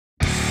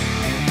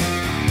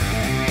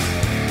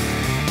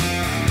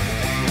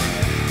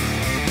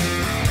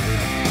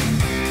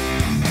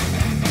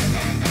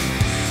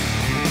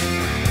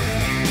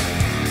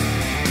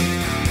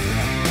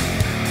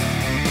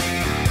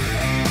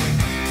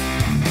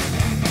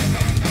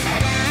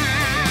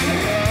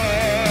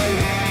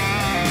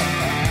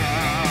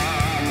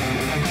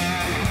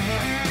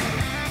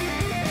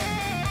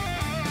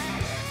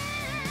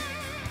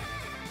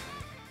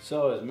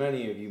So, as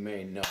many of you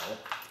may know,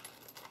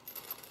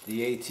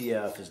 the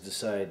ATF has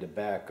decided to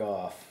back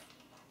off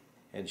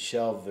and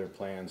shelve their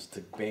plans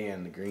to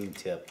ban the green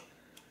tip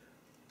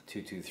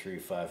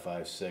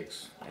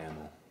 223-556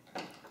 ammo,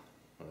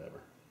 whatever,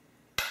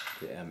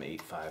 the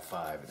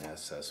M855 and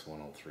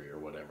SS-103 or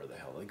whatever the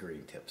hell, the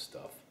green tip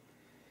stuff.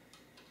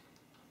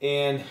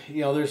 And,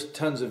 you know, there's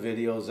tons of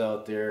videos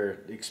out there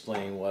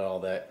explaining what all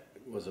that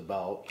was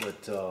about,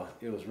 but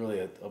it was really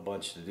a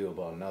bunch to do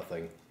about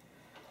nothing.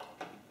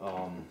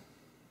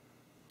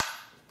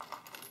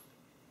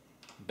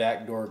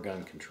 Backdoor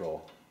gun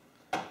control.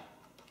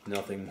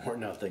 Nothing more,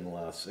 nothing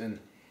less. And,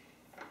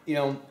 you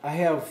know, I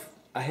have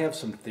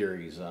some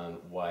theories on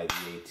why the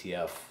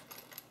ATF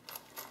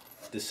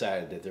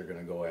decided that they're going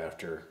to go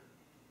after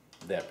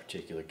that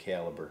particular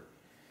caliber.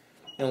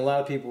 And a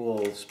lot of people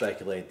will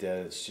speculate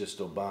that it's just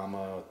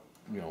Obama,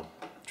 you know,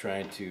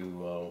 trying to,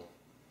 you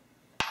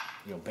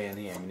know, ban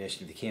the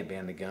ammunition. If they can't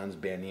ban the guns,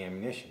 ban the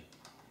ammunition.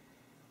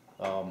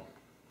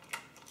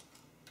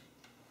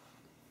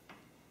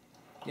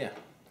 Yeah,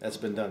 that's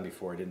been done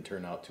before. It didn't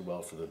turn out too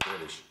well for the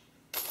British.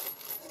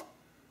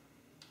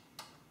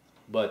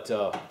 But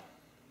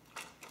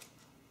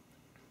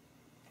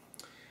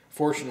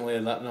fortunately,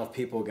 not enough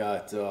people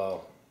got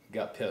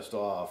pissed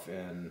off,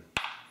 and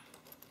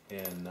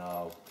you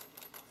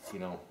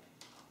know,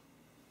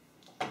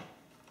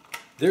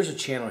 there's a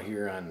channel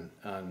here on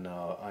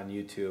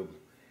YouTube.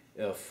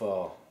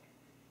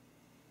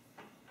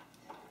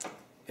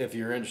 If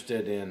you're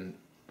interested in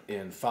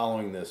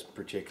following this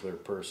particular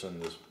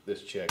person,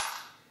 this chick,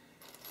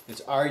 it's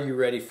Are You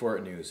Ready For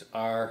It News.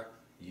 Are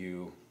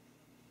You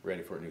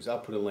Ready For It News. I'll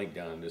put a link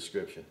down in the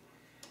description.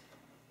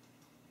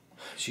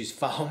 She's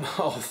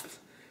foul-mouthed.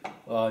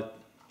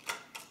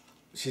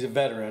 She's a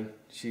veteran.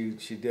 She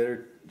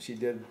did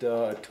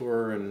a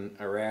tour in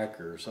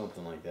Iraq or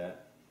something like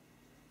that.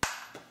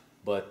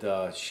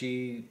 But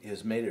she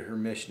has made it her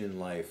mission in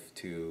life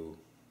to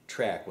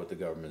track what the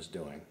government's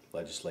doing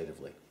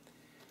legislatively.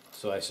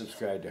 So I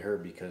subscribe to her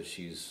because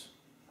she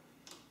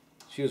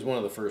was one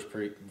of the first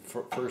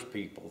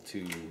people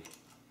to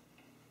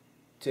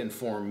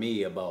inform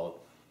me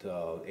about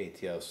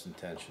ATF's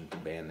intention to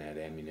ban that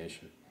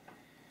ammunition.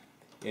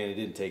 And it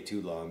didn't take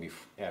too long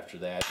after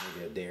that,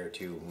 maybe a day or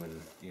two,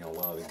 when, you know, a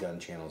lot of the gun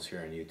channels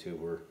here on YouTube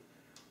were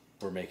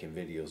making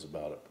videos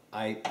about it.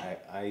 I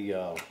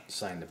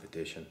signed the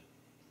petition.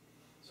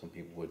 Some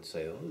people would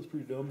say, oh, it's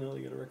pretty dumb, now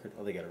they got a record.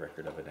 Well, they got a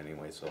record of it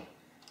anyway, so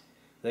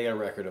they got a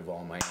record of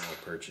all my ammo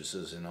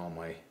purchases and all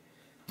my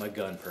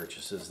gun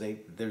purchases.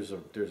 There's a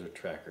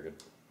track record.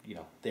 You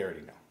know, they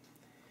already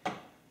know.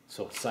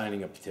 So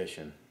signing a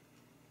petition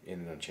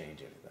isn't going to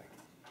change anything.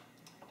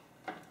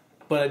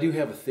 But I do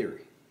have a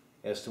theory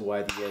as to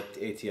why the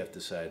ATF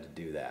decided to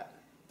do that,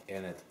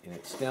 and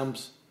it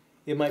stems.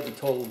 It might be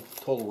total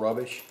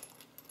rubbish,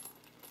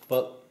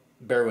 but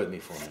bear with me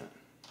for a minute.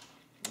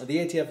 The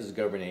ATF is a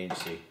government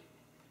agency,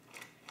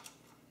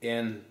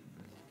 and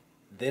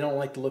they don't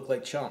like to look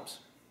like chumps.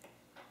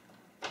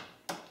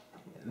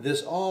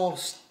 This all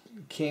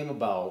came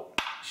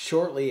about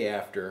shortly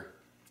after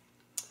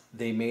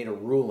they made a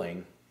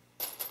ruling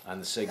on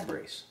the SIG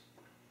brace.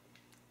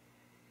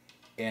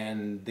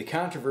 And the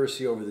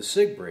controversy over the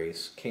SIG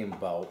brace came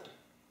about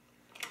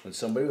when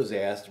somebody was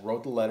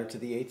wrote the letter to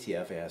the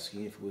ATF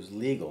asking if it was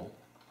legal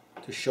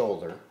to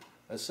shoulder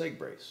a SIG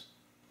brace.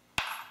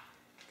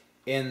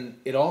 And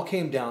it all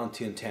came down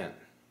to intent.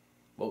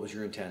 What was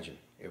your intention?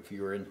 If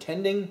you were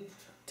intending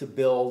to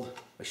build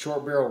a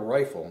short barrel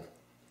rifle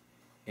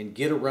and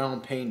get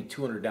around paying the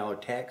 $200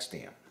 tax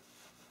stamp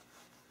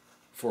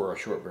for a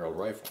short barrel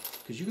rifle,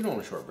 because you can own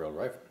a short barrel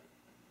rifle,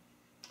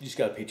 you just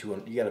got to pay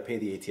you got to pay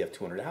the ATF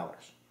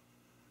 $200.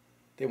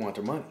 They want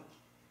their money.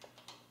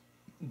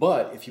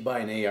 But if you buy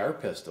an AR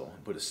pistol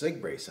and put a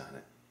SIG brace on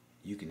it,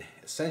 you can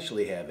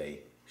essentially have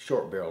a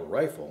short barrel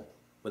rifle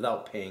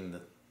without paying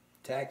the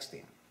tax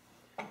stamp.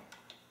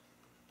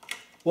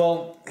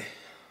 Well,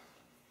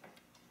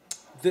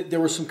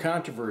 there was some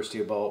controversy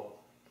about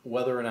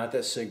whether or not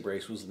that SIG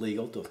brace was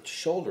legal to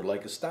shoulder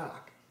like a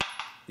stock.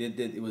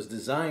 It was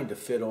designed to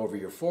fit over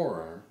your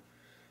forearm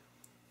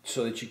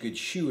so that you could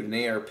shoot an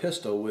AR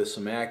pistol with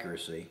some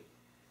accuracy,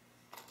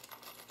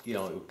 you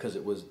know, because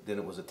it was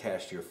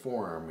attached to your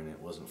forearm and it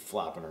wasn't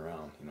flopping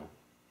around, you know.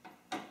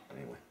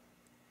 Anyway.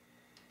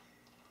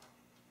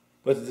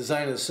 But the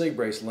design of the SIG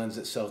brace lends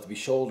itself to be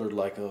shouldered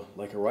like a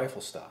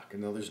rifle stock.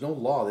 And now there's no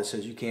law that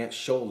says you can't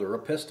shoulder a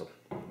pistol.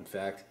 In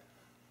fact,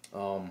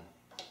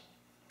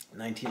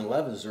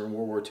 1911s during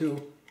World War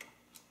II,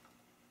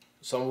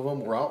 some of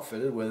them were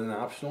outfitted with an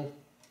optional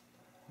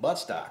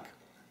buttstock,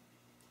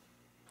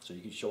 so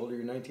you could shoulder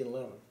your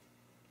 1911.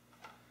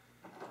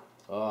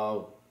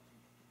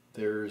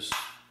 There's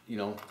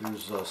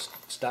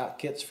stock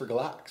kits for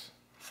Glocks,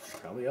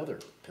 probably other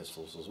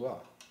pistols as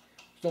well.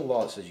 There's no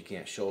law that says you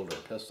can't shoulder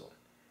a pistol.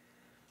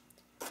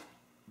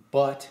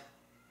 But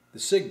the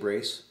SIG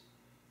brace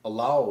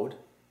allowed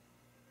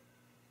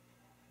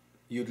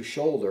you to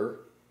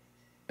shoulder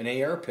an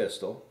AR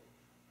pistol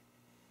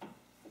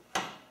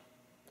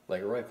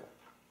like a rifle.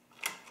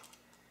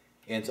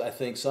 And I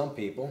think some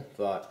people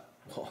thought,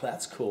 well,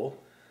 that's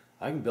cool.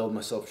 I can build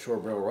myself a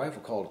short barrel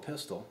rifle called a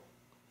pistol.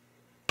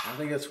 I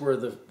think that's where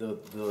the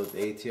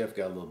ATF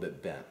got a little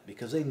bit bent,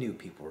 because they knew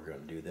people were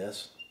going to do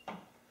this.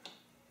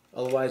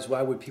 Otherwise,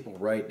 why would people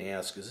write and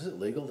ask, is it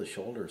legal to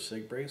shoulder a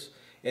SIG brace?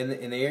 And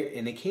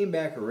they came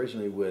back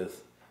originally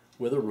with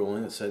a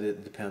ruling that said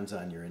it depends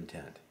on your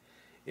intent.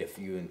 If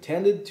you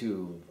intended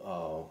to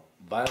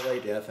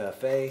violate the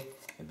FFA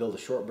and build a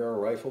short barrel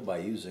rifle by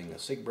using a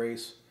SIG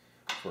brace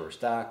for a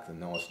stock, then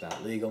no, it's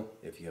not legal.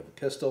 If you have a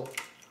pistol,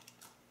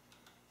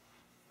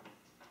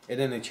 and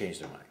then they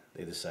changed their mind.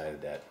 They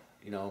decided that,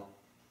 you know,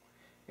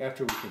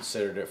 after we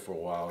considered it for a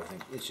while, I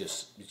think it's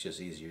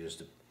just easier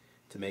just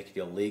to make it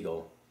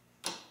illegal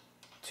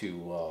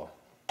to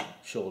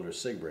shoulder a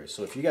SIG brace.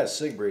 So if you got a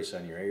SIG brace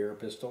on your AR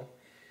pistol,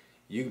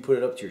 you can put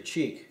it up to your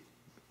cheek,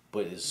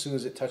 but as soon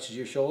as it touches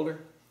your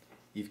shoulder,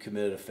 you've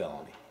committed a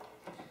felony.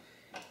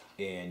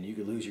 And you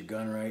could lose your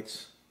gun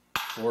rights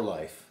for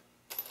life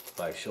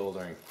by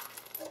shouldering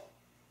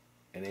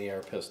an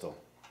AR pistol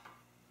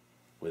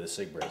with a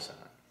SIG brace on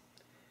it.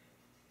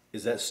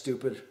 Is that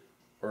stupid,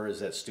 or is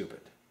that stupid?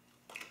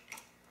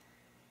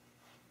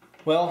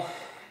 Well,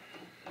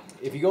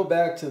 if you go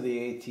back to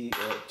the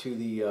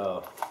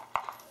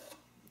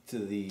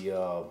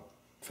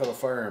Federal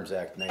Firearms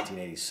Act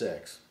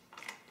 1986,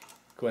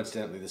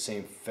 coincidentally the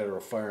same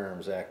Federal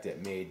Firearms Act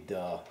that made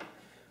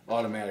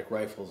automatic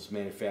rifles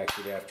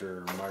manufactured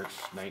after March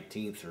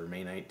 19th or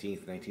May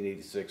 19th,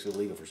 1986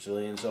 illegal for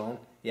civilians owned.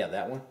 Yeah,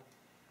 that one.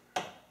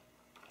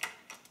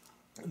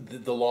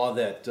 The law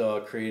that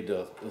created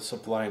a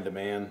supply and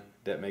demand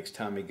that makes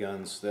Tommy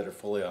guns that are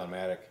fully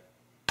automatic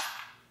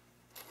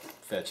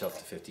fetch up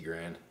to 50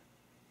 grand.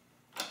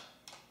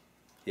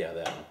 Yeah,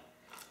 that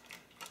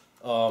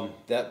one.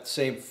 That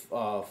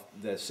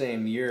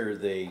same year,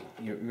 you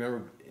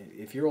remember,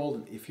 if you're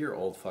old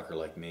fucker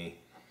like me,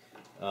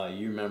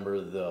 you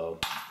remember the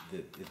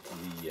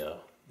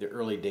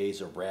early days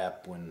of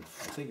rap when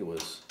I think it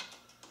was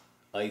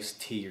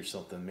Ice-T or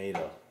something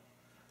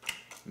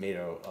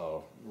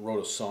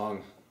wrote a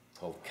song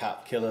called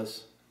 "Cop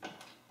Killers,"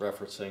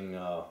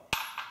 referencing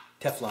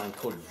Teflon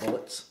coated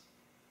bullets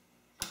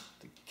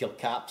to kill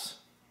cops.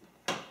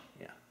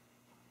 Yeah.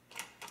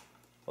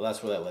 Well,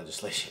 that's where that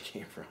legislation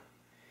came from.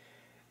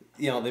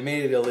 You know, they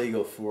made it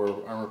illegal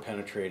for armor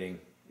penetrating.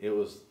 It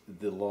was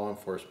the Law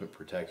Enforcement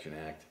Protection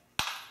Act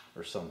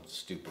or some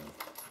stupid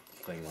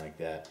thing like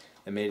that.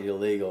 They made it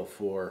illegal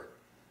for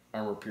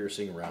armor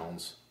piercing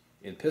rounds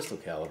in pistol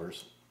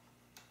calibers.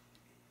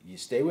 You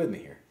stay with me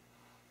here.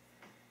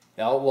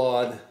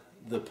 Outlawed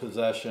the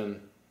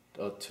possession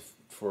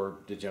for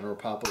the general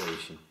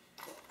population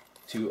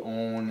to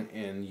own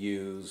and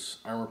use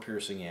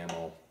armor-piercing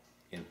ammo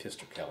in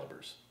pistol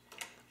calibers.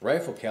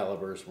 Rifle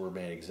calibers were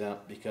made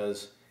exempt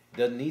because it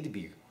doesn't need to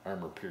be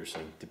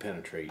armor-piercing to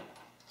penetrate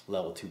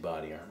level 2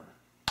 body armor.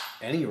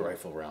 Any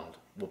rifle round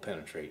will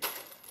penetrate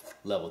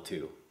level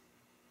 2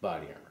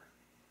 body armor.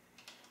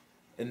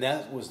 And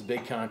that was the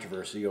big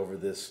controversy over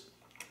this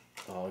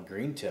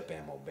green tip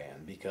ammo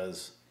ban,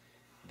 because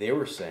they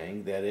were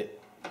saying that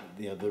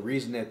the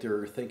reason that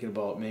they're thinking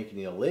about making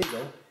it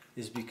illegal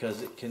is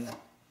because it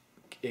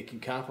can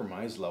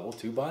compromise level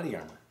 2 body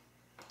armor.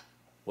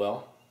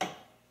 Well,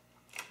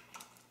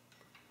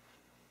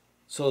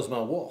 so is my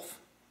Wolf.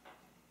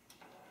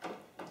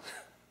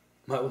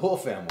 My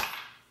Wolf ammo.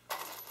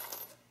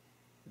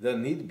 It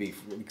doesn't need to be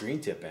green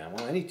tip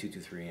ammo. Any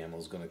 223 ammo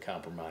is going to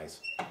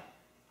compromise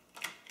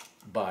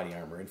body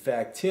armor. In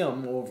fact,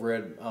 Tim over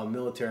at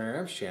Military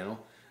Arms Channel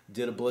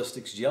did a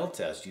ballistics gel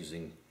test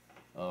using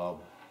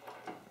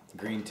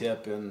green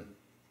tip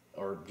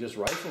or just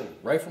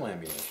rifle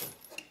ammunition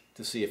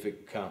to see if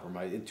it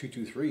compromised. And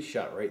 223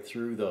 shot right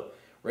through the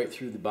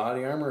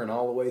body armor and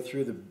all the way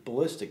through the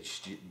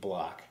ballistics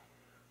block.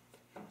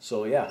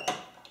 So yeah,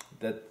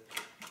 that,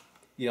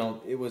 you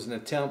know, it was an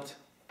attempt.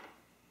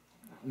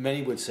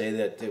 Many would say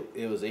that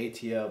it was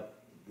ATF.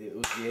 It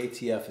was the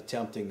ATF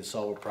attempting to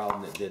solve a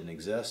problem that didn't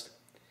exist.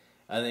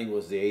 I think it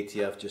was the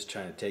ATF just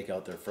trying to take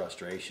out their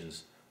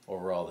frustrations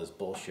over all this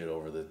bullshit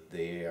over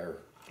the AR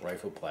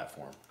rifle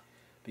platform,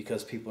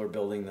 because people are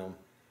building them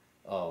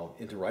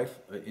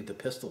into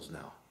pistols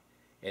now.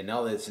 And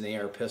now that it's an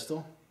AR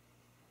pistol,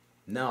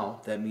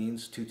 now that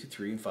means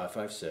 223 and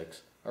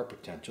 5.56 are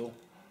potential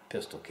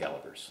pistol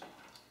calibers.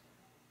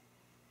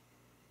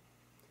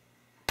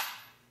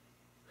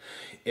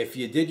 If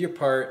you did your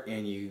part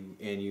and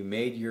you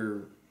made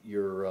your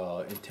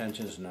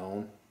intentions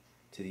known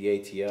to the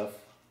ATF,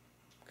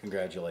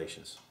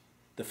 congratulations.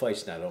 The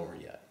fight's not over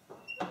yet.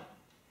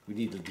 We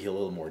need to be a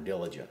little more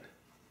diligent,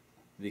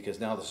 because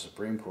now the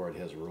Supreme Court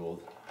has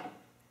ruled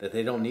that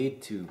they don't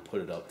need to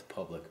put it up to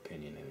public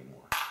opinion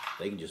anymore.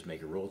 They can just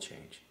make a rule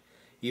change.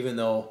 Even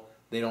though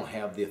they don't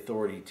have the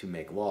authority to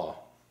make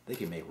law, they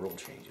can make rule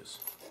changes,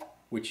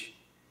 which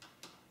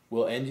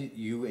will end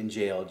you in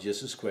jail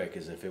just as quick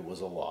as if it was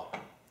a law.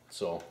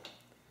 So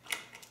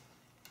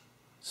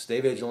stay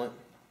vigilant,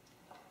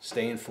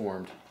 stay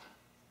informed,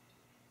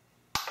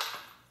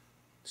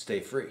 stay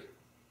free.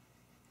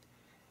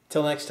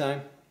 Till next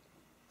time,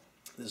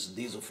 This is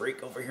Diesel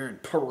Freak over here in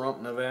Pahrump,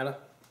 Nevada.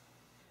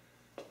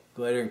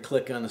 Go ahead and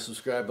click on the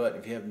subscribe button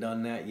if you haven't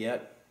done that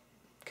yet.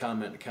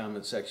 Comment in the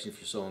comment section if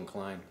you're so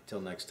inclined. Until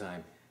next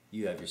time,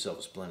 you have yourself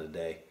a splendid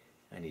day.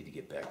 I need to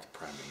get back to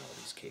priming all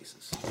these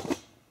cases.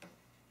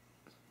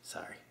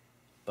 Sorry.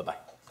 Bye-bye.